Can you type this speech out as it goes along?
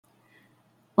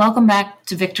Welcome back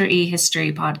to Victor E.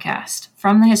 History Podcast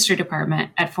from the History Department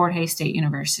at Fort Hays State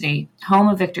University, home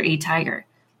of Victor E. Tiger.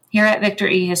 Here at Victor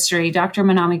E. History, Dr.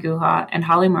 Manami Guha and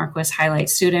Holly Marquis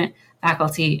highlight student,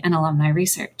 faculty, and alumni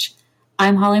research.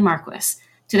 I'm Holly Marquis.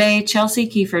 Today, Chelsea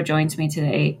Kiefer joins me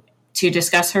today to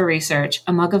discuss her research,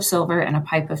 A Mug of Silver and a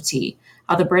Pipe of Tea,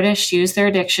 how the British used their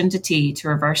addiction to tea to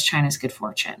reverse China's good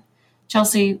fortune.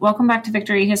 Chelsea, welcome back to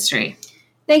Victor E. History.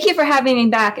 Thank you for having me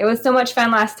back. It was so much fun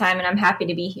last time, and I'm happy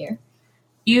to be here.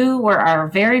 You were our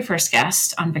very first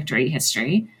guest on Victor E.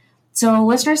 History, so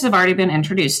listeners have already been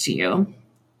introduced to you.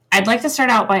 I'd like to start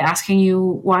out by asking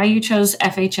you why you chose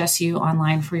FHSU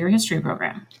Online for your history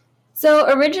program. So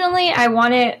originally, I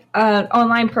wanted an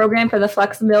online program for the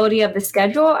flexibility of the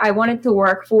schedule. I wanted to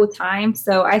work full-time,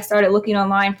 so I started looking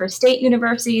online for state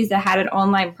universities that had an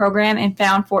online program and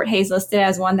found Fort Hays listed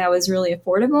as one that was really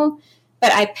affordable.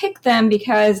 But I picked them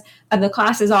because of the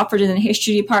classes offered in the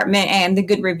history department and the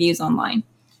good reviews online.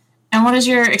 And what has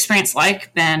your experience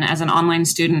been as an online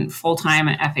student full-time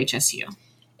at FHSU?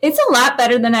 It's a lot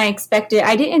better than I expected.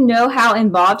 I didn't know how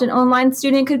involved an online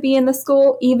student could be in the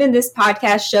school. Even this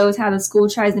podcast shows how the school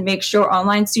tries to make sure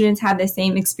online students have the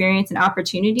same experience and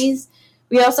opportunities.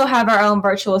 We also have our own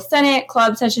virtual Senate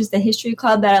club, such as the History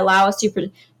Club, that allow us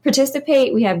to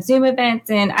participate. We have Zoom events,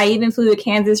 and I even flew to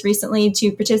Kansas recently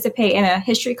to participate in a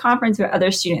history conference with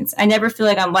other students. I never feel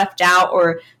like I'm left out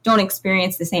or don't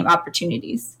experience the same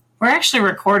opportunities. We're actually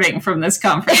recording from this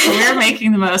conference, so we're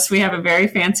making the most. We have a very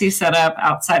fancy setup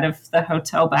outside of the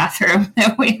hotel bathroom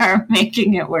that we are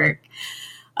making it work.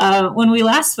 When we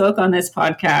last spoke on this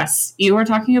podcast, you were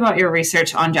talking about your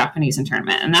research on Japanese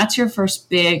internment, and that's your first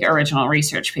big original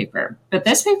research paper. But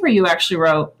this paper you actually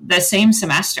wrote the same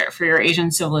semester for your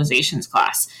Asian Civilizations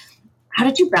class. How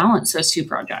did you balance those two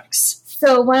projects?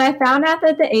 So when I found out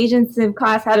that the Asian Civ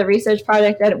class had a research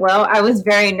project at well, I was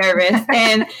very nervous.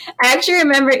 And I actually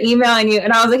remember emailing you,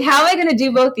 and I was like, how am I going to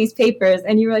do both these papers?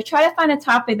 And you were like, try to find a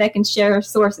topic that can share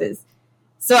sources.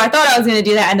 So I thought I was going to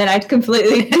do that, and then I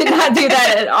completely did not do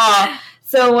that at all.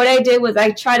 So what I did was I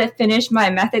tried to finish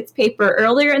my methods paper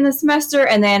earlier in the semester,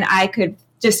 and then I could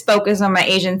just focus on my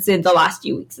Asian Civ the last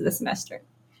few weeks of the semester.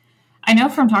 I know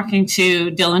from talking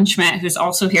to Dylan Schmidt, who's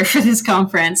also here for this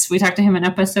conference, we talked to him in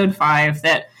episode 5,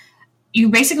 that you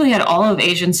basically had all of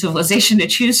Asian civilization to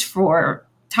choose for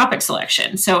topic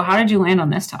selection. So how did you land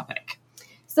on this topic?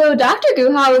 So Dr.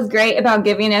 Guha was great about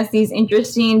giving us these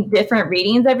interesting different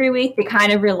readings every week that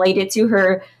kind of related to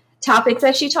her topics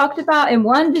that she talked about. And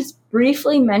one just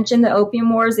briefly mentioned the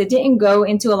opium wars. It didn't go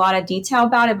into a lot of detail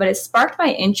about it, but it sparked my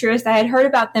interest. I had heard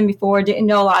about them before, didn't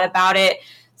know a lot about it.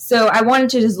 So I wanted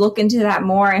to just look into that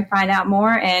more and find out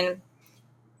more. And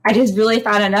I just really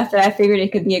found enough that I figured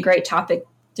it could be a great topic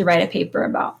to write a paper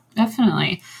about.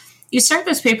 Definitely. You start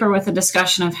this paper with a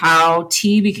discussion of how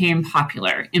tea became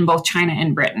popular in both China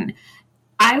and Britain.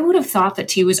 I would have thought that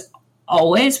tea was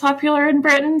always popular in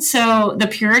Britain, so the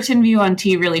Puritan view on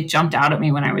tea really jumped out at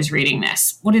me when I was reading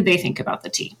this. What did they think about the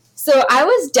tea? So I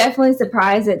was definitely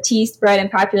surprised that tea spread in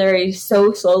popularity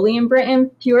so slowly in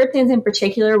Britain. Puritans in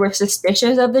particular were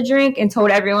suspicious of the drink and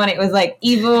told everyone it was like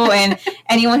evil and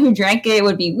anyone who drank it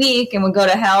would be weak and would go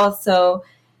to hell. So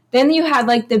then you had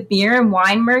like the beer and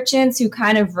wine merchants who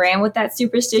kind of ran with that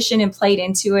superstition and played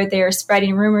into it. They were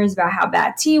spreading rumors about how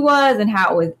bad tea was and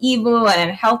how it was evil and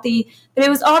unhealthy. But it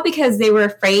was all because they were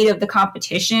afraid of the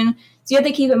competition. So you have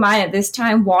to keep in mind at this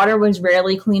time, water was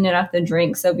rarely clean enough to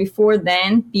drink. So before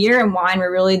then, beer and wine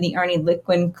were really the only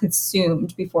liquid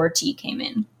consumed before tea came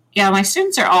in. Yeah, my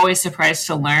students are always surprised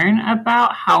to learn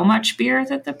about how much beer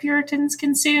that the Puritans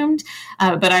consumed.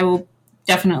 But I will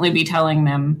definitely be telling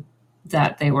them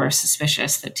that they were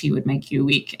suspicious that tea would make you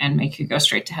weak and make you go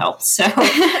straight to hell. So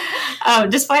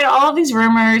despite all of these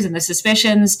rumors and the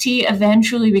suspicions, tea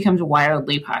eventually becomes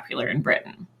wildly popular in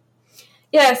Britain.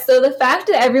 Yeah, so the fact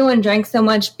that everyone drank so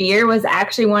much beer was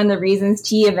actually one of the reasons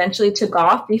tea eventually took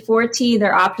off. Before tea,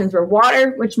 their options were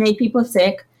water, which made people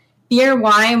sick, beer and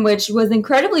wine, which was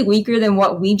incredibly weaker than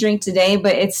what we drink today,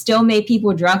 but it still made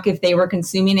people drunk if they were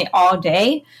consuming it all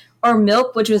day, or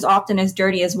milk, which was often as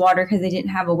dirty as water because they didn't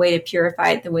have a way to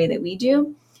purify it the way that we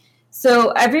do.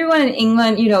 So everyone in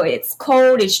England, it's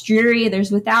cold, it's dreary,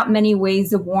 there's without many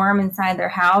ways of warm inside their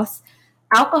house.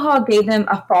 Alcohol gave them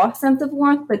a false sense of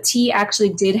warmth, but tea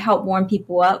actually did help warm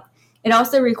people up. It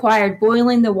also required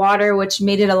boiling the water, which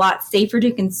made it a lot safer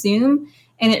to consume,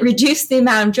 and it reduced the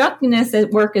amount of drunkenness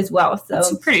at work as well. So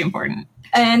that's pretty important.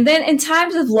 And then in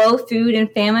times of low food and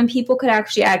famine, people could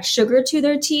actually add sugar to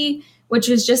their tea, which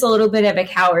was just a little bit of a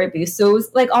calorie boost. So it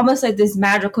was almost like this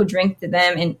magical drink to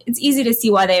them, and it's easy to see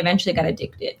why they eventually got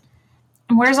addicted.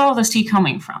 And where's all this tea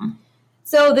coming from?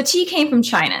 So the tea came from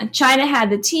China. China had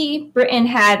the tea, Britain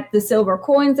had the silver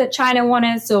coins that China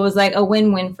wanted, so it was like a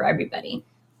win-win for everybody.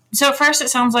 So at first it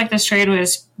sounds like this trade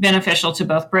was beneficial to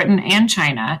both Britain and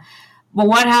China. But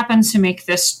what happens to make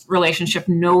this relationship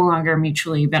no longer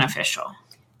mutually beneficial?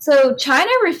 So China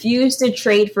refused to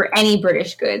trade for any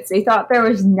British goods. They thought there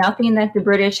was nothing that the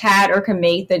British had or could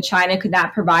make that China could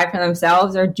not provide for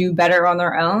themselves or do better on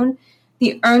their own.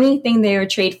 The only thing they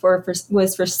would trade for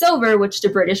was for silver, which the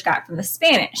British got from the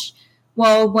Spanish.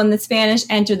 Well, when the Spanish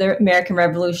entered the American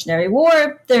Revolutionary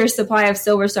War, their supply of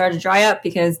silver started to dry up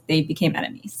because they became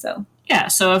enemies. So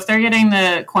if they're getting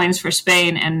the coins for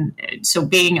Spain, and so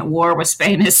being at war with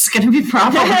Spain is going to be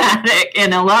problematic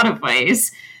in a lot of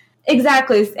ways.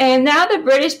 Exactly. And now the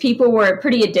British people were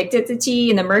pretty addicted to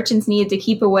tea, and the merchants needed to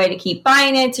keep a way to keep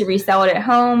buying it, to resell it at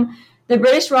home. The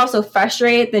British were also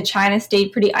frustrated that China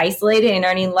stayed pretty isolated and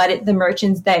only let the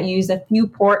merchants that used a few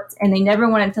ports, and they never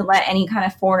wanted to let any kind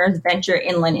of foreigners venture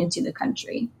inland into the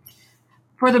country.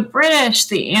 For the British,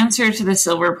 the answer to the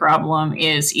silver problem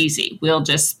is easy. We'll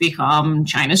just become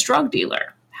China's drug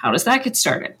dealer. How does that get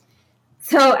started?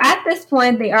 So at this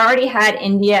point, they already had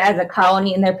India as a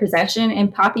colony in their possession,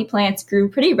 and poppy plants grew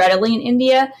pretty readily in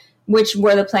India, which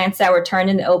were the plants that were turned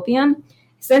into opium.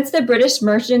 Since the British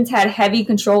merchants had heavy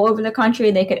control over the country,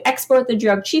 they could export the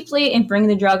drug cheaply and bring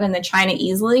the drug into China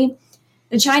easily.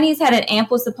 The Chinese had an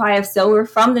ample supply of silver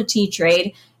from the tea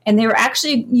trade, and they were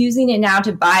actually using it now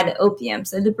to buy the opium.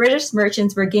 So the British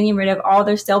merchants were getting rid of all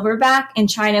their silver back, and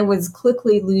China was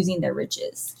quickly losing their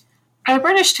riches. Are the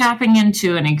British tapping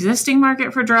into an existing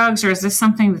market for drugs, or is this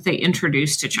something that they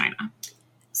introduced to China?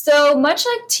 So much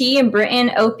like tea in Britain,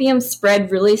 opium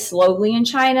spread really slowly in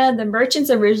China. The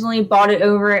merchants originally bought it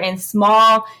over in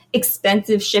small,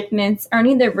 expensive shipments.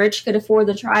 Only the rich could afford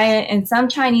to try it, and some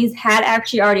Chinese had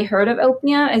actually already heard of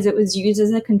opium as it was used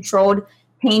as a controlled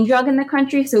pain drug in the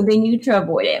country, so they knew to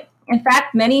avoid it. In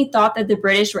fact, many thought that the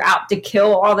British were out to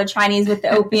kill all the Chinese with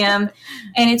the opium,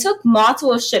 and it took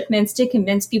multiple shipments to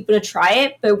convince people to try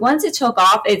it, but once it took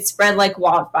off, it spread like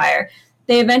wildfire.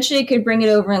 They eventually could bring it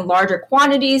over in larger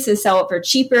quantities to sell it for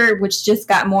cheaper, which just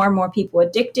got more and more people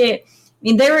addicted. I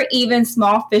mean, there were even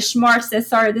small fish marts that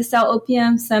started to sell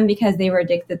opium, some because they were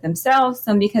addicted themselves,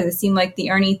 some because it seemed like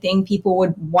the only thing people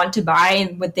would want to buy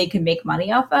and what they could make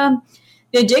money off of.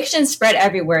 The addiction spread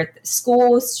everywhere.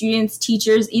 Schools, students,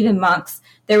 teachers, even monks.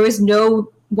 There was no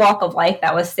walk of life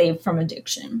that was saved from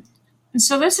addiction. And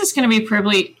so this is going to be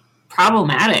probably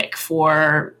problematic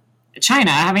for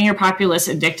China. Having your populace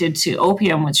addicted to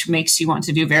opium, which makes you want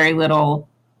to do very little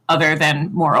other than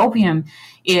more opium,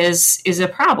 is a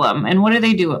problem. And what do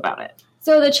they do about it?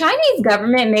 So the Chinese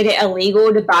government made it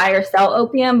illegal to buy or sell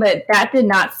opium, but that did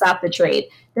not stop the trade.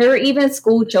 There were even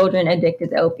school children addicted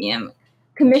to opium.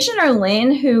 Commissioner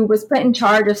Lin, who was put in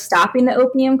charge of stopping the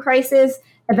opium crisis,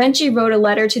 eventually wrote a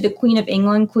letter to the Queen of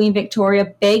England, Queen Victoria,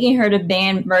 begging her to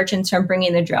ban merchants from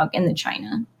bringing the drug into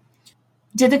China.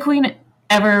 Did the Queen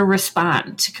ever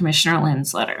respond to Commissioner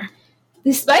Lin's letter?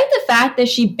 Despite the fact that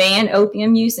she banned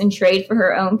opium use and trade for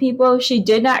her own people, she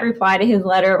did not reply to his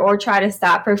letter or try to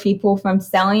stop her people from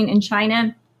selling in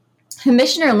China.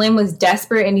 Commissioner Lin was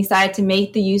desperate and decided to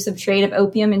make the use of trade of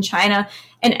opium in China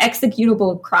an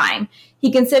executable crime.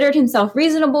 He considered himself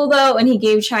reasonable, though, and he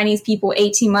gave Chinese people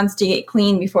 18 months to get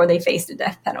clean before they faced a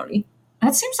death penalty.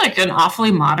 That seems like an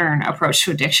awfully modern approach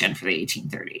to addiction for the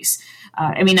 1830s.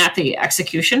 Not the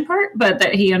execution part, but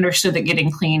that he understood that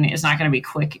getting clean is not going to be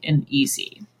quick and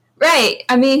easy. Right.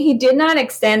 He did not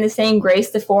extend the same grace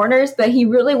to foreigners, but he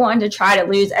really wanted to try to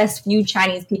lose as few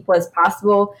Chinese people as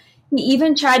possible. He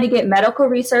even tried to get medical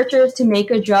researchers to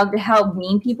make a drug to help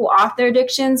wean people off their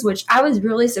addictions, which I was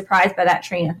really surprised by that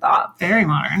train of thought. Very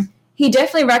modern. He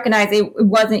definitely recognized it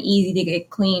wasn't easy to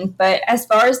get clean, but as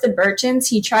far as the merchants,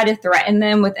 he tried to threaten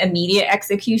them with immediate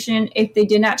execution if they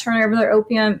did not turn over their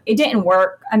opium. It didn't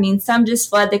work. Some just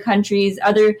fled the countries,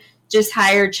 others just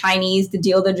hired Chinese to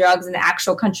deal the drugs in the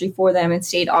actual country for them and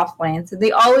stayed off land. So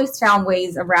they always found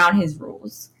ways around his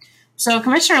rules. So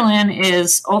Commissioner Lin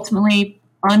is ultimately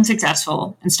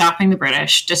unsuccessful in stopping the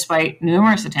British despite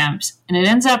numerous attempts, and it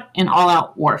ends up in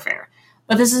all-out warfare.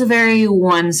 But this is a very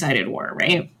one-sided war,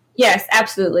 right? Yes,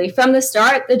 absolutely. From the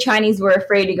start, the Chinese were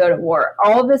afraid to go to war.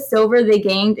 All the silver they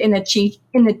gained in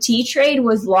the tea trade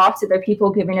was lost to their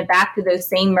people, giving it back to those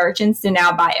same merchants to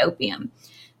now buy opium.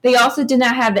 They also did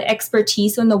not have the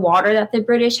expertise on the water that the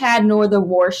British had, nor the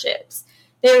warships.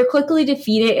 They were quickly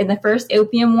defeated, and the First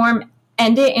Opium War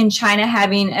ended in China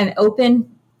having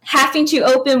to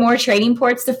open more trading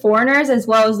ports to foreigners, as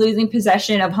well as losing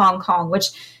possession of Hong Kong, which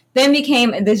then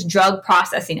became this drug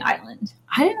processing island.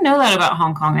 I didn't know that about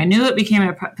Hong Kong. I knew it became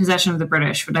a possession of the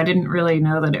British, but I didn't really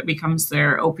know that it becomes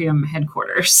their opium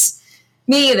headquarters.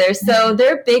 Me either. So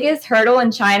their biggest hurdle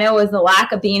in China was the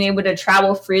lack of being able to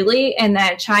travel freely, and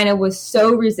that China was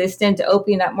so resistant to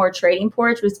opening up more trading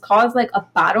ports, which caused like a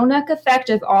bottleneck effect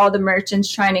of all the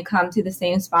merchants trying to come to the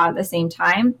same spot at the same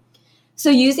time. So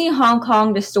using Hong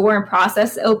Kong to store and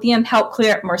process opium helped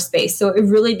clear up more space. So it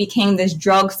really became this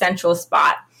drug central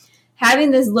spot.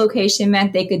 Having this location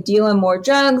meant they could deal in more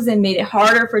drugs and made it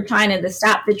harder for China to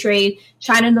stop the trade.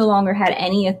 China no longer had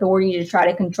any authority to try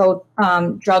to control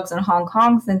drugs in Hong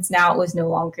Kong, since now it was no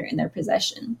longer in their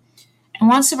possession. And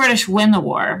once the British win the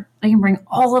war, they can bring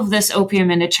all of this opium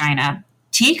into China.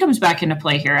 Tea comes back into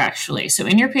play here, actually. So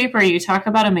in your paper, you talk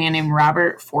about a man named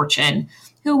Robert Fortune.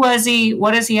 Who was he?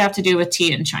 What does he have to do with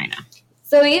tea in China?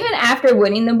 So even after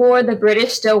winning the war, the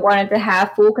British still wanted to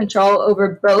have full control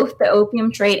over both the opium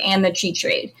trade and the tea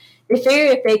trade. They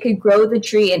figured if they could grow the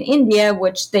tree in India,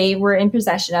 which they were in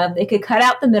possession of, they could cut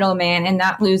out the middleman and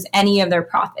not lose any of their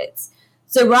profits.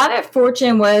 So Robert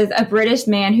Fortune was a British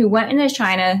man who went into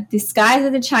China, disguised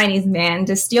as a Chinese man,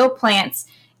 to steal plants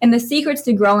and the secrets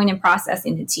to growing and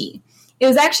processing the tea. It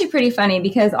was actually pretty funny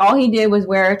because all he did was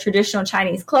wear traditional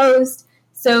Chinese clothes,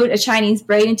 sewed a Chinese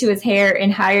braid into his hair,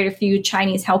 and hired a few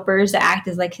Chinese helpers to act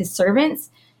as like his servants.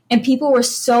 And people were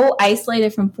so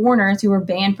isolated from foreigners who were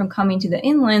banned from coming to the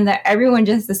inland that everyone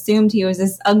just assumed he was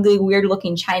this ugly,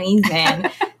 weird-looking Chinese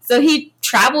man. So he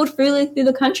traveled freely through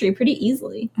the country pretty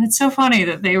easily. It's so funny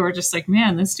that they were just like,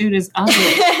 man, this dude is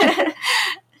ugly.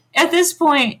 At this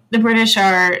point, the British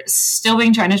are still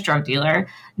being China's drug dealer.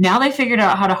 Now they figured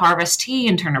out how to harvest tea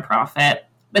and turn a profit.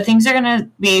 But things are going to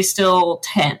be still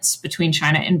tense between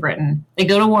China and Britain. They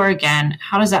go to war again.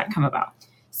 How does that come about?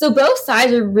 So both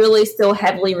sides are really still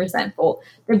heavily resentful.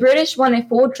 The British wanted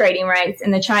full trading rights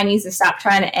and the Chinese to stop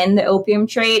trying to end the opium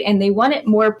trade, and they wanted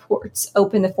more ports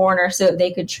open to foreigners so that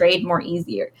they could trade more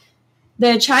easier.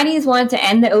 The Chinese wanted to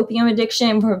end the opium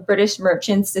addiction for British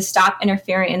merchants to stop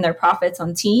interfering in their profits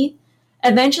on tea.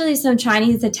 Eventually, some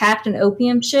Chinese attacked an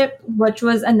opium ship, which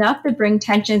was enough to bring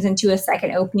tensions into a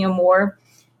second opium war.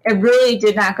 It really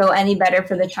did not go any better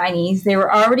for the Chinese. They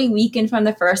were already weakened from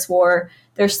the first war.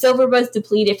 Their silver was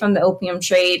depleted from the opium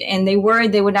trade, and they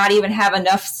worried they would not even have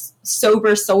enough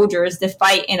sober soldiers to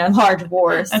fight in a large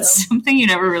war. That's something you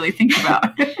never really think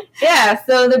about. Yeah,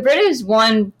 so the British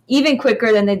won even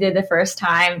quicker than they did the first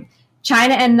time.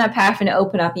 China ended up having to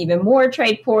open up even more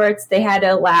trade ports. They had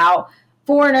to allow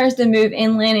foreigners to move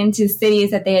inland into cities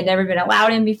that they had never been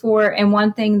allowed in before. And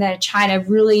one thing that China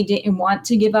really didn't want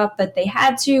to give up, but they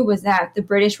had to, was that the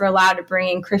British were allowed to bring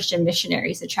in Christian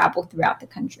missionaries to travel throughout the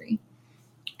country.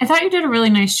 I thought you did a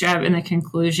really nice job in the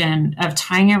conclusion of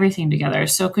tying everything together.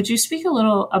 So could you speak a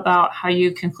little about how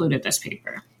you concluded this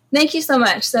paper? Thank you so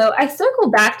much. So I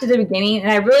circled back to the beginning,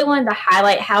 and I really wanted to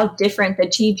highlight how different the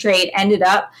tea trade ended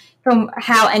up from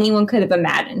how anyone could have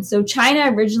imagined. So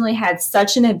China originally had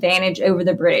such an advantage over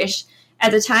the British.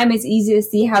 At the time, it's easy to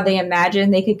see how they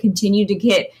imagined they could continue to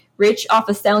get rich off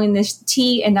of selling this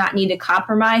tea and not need to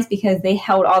compromise because they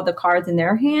held all the cards in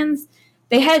their hands.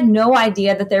 They had no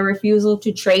idea that their refusal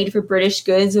to trade for British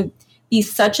goods would be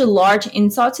such a large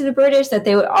insult to the British that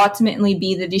they would ultimately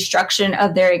be the destruction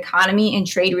of their economy and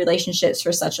trade relationships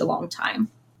for such a long time.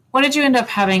 What did you end up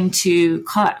having to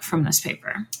cut from this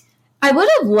paper? I would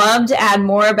have loved to add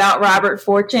more about Robert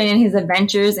Fortune and his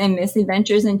adventures and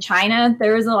misadventures in China.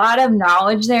 There was a lot of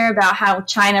knowledge there about how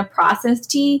China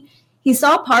processed tea. He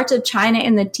saw parts of China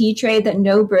in the tea trade that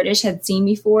no British had seen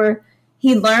before.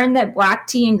 He learned that black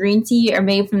tea and green tea are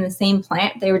made from the same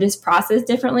plant. They were just processed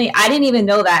differently. I didn't even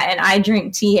know that, and I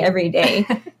drink tea every day.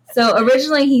 So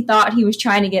originally he thought he was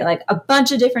trying to get like a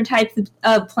bunch of different types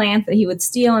of plants that he would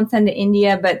steal and send to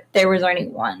India, but there was only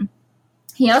one.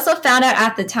 He also found out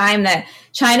at the time that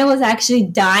China was actually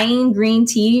dyeing green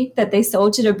tea that they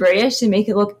sold to the British to make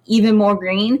it look even more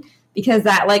green, because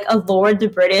that like allured the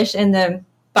British into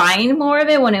buying more of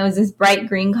it. When it was this bright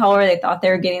green color, they thought they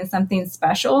were getting something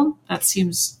special. That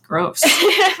seems gross.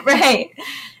 Right.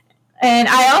 And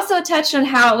I also touched on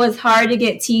how it was hard to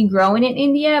get tea growing in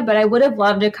India, but I would have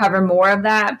loved to cover more of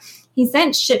that. He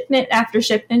sent shipment after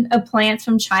shipment of plants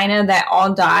from China that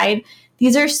all died.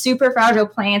 These are super fragile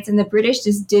plants, and the British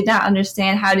just did not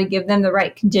understand how to give them the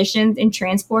right conditions and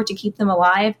transport to keep them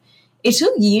alive. It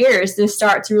took years to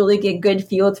start to really get good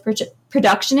field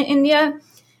production in India,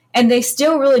 and they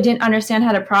still really didn't understand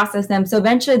how to process them. So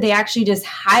eventually they actually just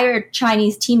hired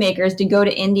Chinese tea makers to go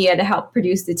to India to help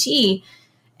produce the tea.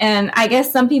 And I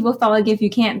guess some people felt like if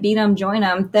you can't beat them, join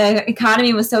them. The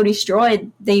economy was so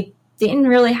destroyed, they didn't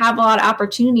really have a lot of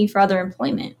opportunity for other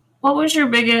employment. What was your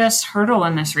biggest hurdle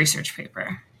in this research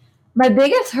paper? My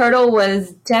biggest hurdle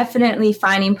was definitely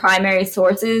finding primary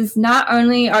sources. Not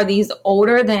only are these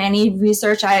older than any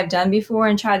research I have done before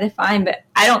and tried to find, but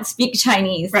I don't speak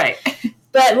Chinese. Right.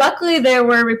 But luckily there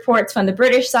were reports from the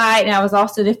British side, and I was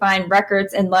also to find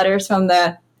records and letters from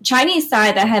the Chinese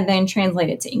side that had been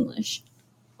translated to English.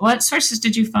 What sources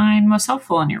did you find most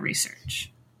helpful in your research?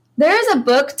 There is a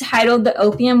book titled The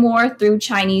Opium War Through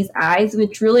Chinese Eyes,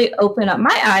 which really opened up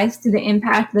my eyes to the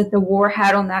impact that the war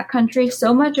had on that country.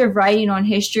 So much of writing on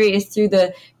history is through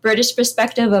the British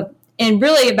perspective and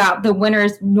really about the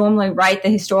winners normally write the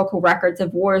historical records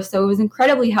of wars. So it was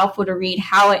incredibly helpful to read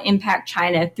how it impacted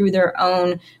China through their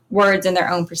own words and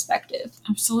their own perspective.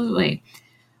 Absolutely.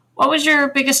 What was your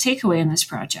biggest takeaway in this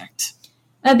project?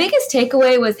 My biggest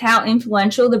takeaway was how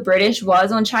influential the British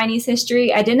was on Chinese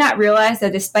history. I did not realize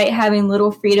that despite having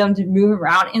little freedom to move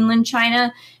around inland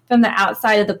China from the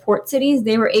outside of the port cities,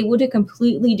 they were able to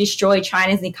completely destroy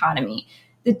China's economy.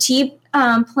 The tea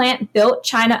plant built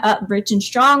China up rich and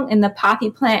strong, and the poppy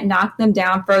plant knocked them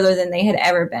down further than they had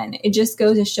ever been. It just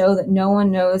goes to show that no one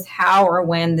knows how or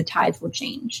when the tides will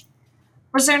change.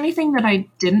 Was there anything that I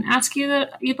didn't ask you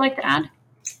that you'd like to add?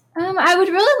 I would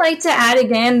really like to add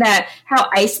again that how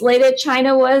isolated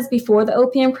China was before the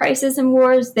opium crisis and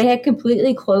wars. They had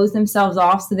completely closed themselves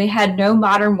off, so they had no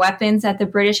modern weapons that the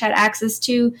British had access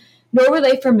to, nor were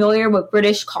they familiar with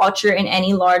British culture in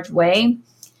any large way.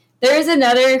 There is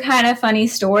another kind of funny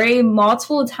story.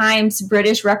 Multiple times,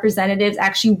 British representatives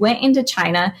actually went into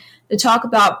China to talk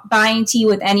about buying tea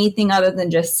with anything other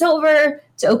than just silver,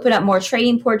 to open up more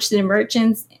trading ports to the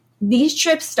merchants. These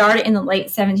trips started in the late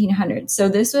 1700s, so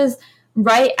this was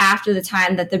right after the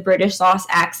time that the British lost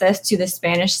access to the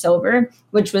Spanish silver,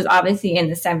 which was obviously in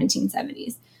the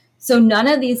 1770s. So none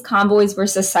of these convoys were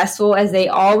successful as they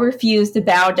all refused to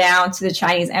bow down to the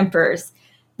Chinese emperors.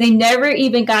 They never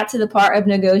even got to the part of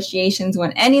negotiations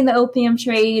on any of the opium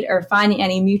trade or finding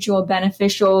any mutual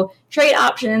beneficial trade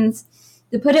options.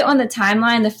 To put it on the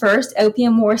timeline, the first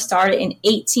opium war started in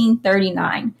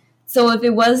 1839. So if it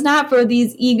was not for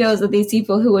these egos of these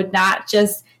people who would not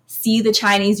just see the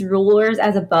Chinese rulers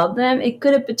as above them, it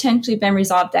could have potentially been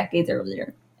resolved decades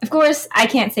earlier. Of course, I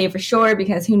can't say for sure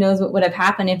because who knows what would have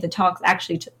happened if the talks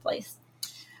actually took place.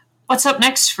 What's up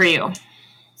next for you?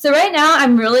 So right now,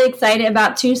 I'm really excited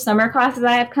about 2 summer classes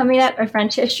I have coming up, a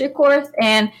French history course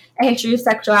and a history of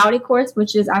sexuality course,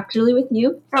 which is actually with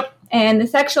you. Yep. And the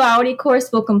sexuality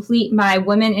course will complete my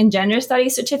Women and Gender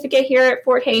Studies certificate here at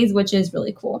Fort Hays, which is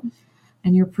really cool.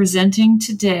 And you're presenting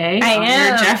today I on am.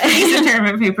 your Jeffries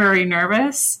internment paper. Are you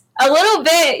nervous? A little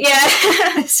bit,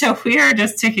 yeah. So we are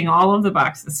just ticking all of the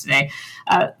boxes today.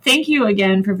 Thank you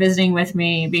again for visiting with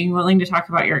me, being willing to talk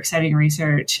about your exciting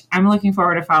research. I'm looking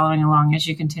forward to following along as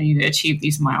you continue to achieve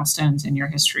these milestones in your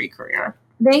history career.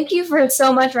 Thank you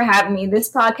so much for having me.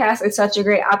 This podcast is such a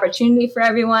great opportunity for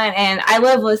everyone, and I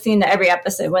love listening to every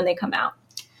episode when they come out.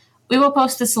 We will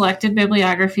post a selected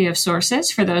bibliography of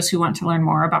sources for those who want to learn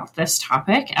more about this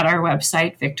topic at our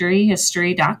website,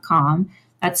 victoryhistory.com.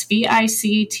 That's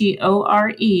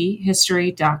VICTORE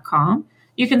history.com.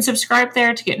 You can subscribe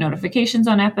there to get notifications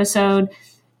on episode.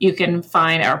 You can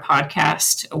find our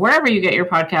podcast wherever you get your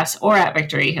podcasts or at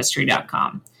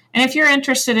victoryhistory.com. And if you're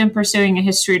interested in pursuing a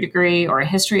history degree or a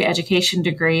history education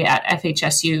degree at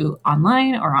FHSU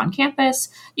online or on campus,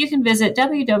 you can visit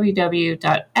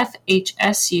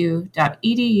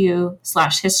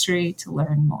www.fhsu.edu/history to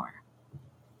learn more.